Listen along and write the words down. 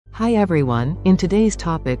Hi everyone, in today's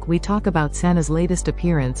topic we talk about Sana's latest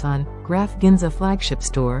appearance on Graff Ginza flagship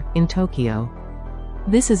store in Tokyo.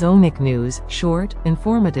 This is OHNICKNEWS, short,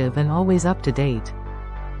 informative and always up to date.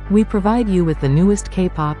 We provide you with the newest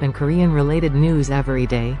K-pop and Korean related news every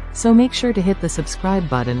day, so make sure to hit the subscribe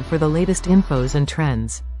button for the latest infos and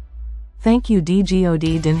trends. Thank you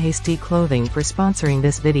DGOD Dinhasty Clothing for sponsoring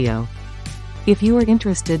this video. If you are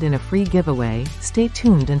interested in a free giveaway, stay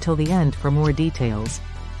tuned until the end for more details.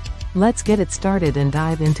 Let's get it started and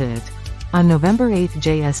dive into it. On November 8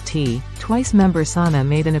 JST, Twice member Sana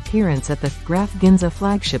made an appearance at the Graff Ginza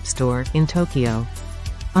flagship store in Tokyo.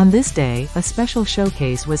 On this day, a special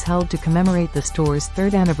showcase was held to commemorate the store's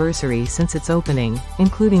third anniversary since its opening,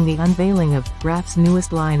 including the unveiling of Graff's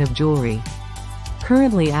newest line of jewelry.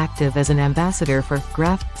 Currently active as an ambassador for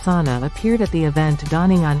Graff, Sana appeared at the event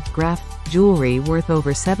donning on Graff jewelry worth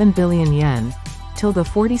over 7 billion yen, till the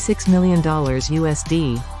 $46 million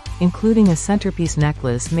USD, including a centerpiece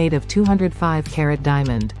necklace made of 205-carat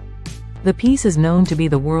diamond. The piece is known to be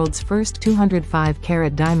the world's first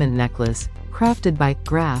 205-carat diamond necklace, crafted by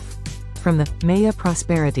Graff, from the Maya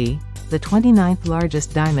Prosperity, the 29th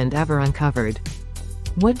largest diamond ever uncovered.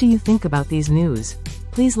 What do you think about these news?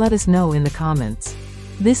 Please let us know in the comments.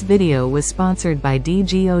 This video was sponsored by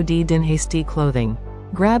DGOD Dinhasty Clothing.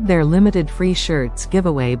 Grab their limited free shirts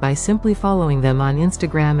giveaway by simply following them on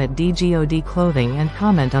Instagram at DGOD Clothing and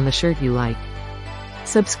comment on the shirt you like.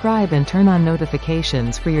 Subscribe and turn on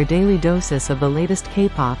notifications for your daily doses of the latest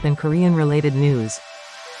K-pop and Korean related news.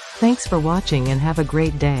 Thanks for watching and have a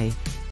great day.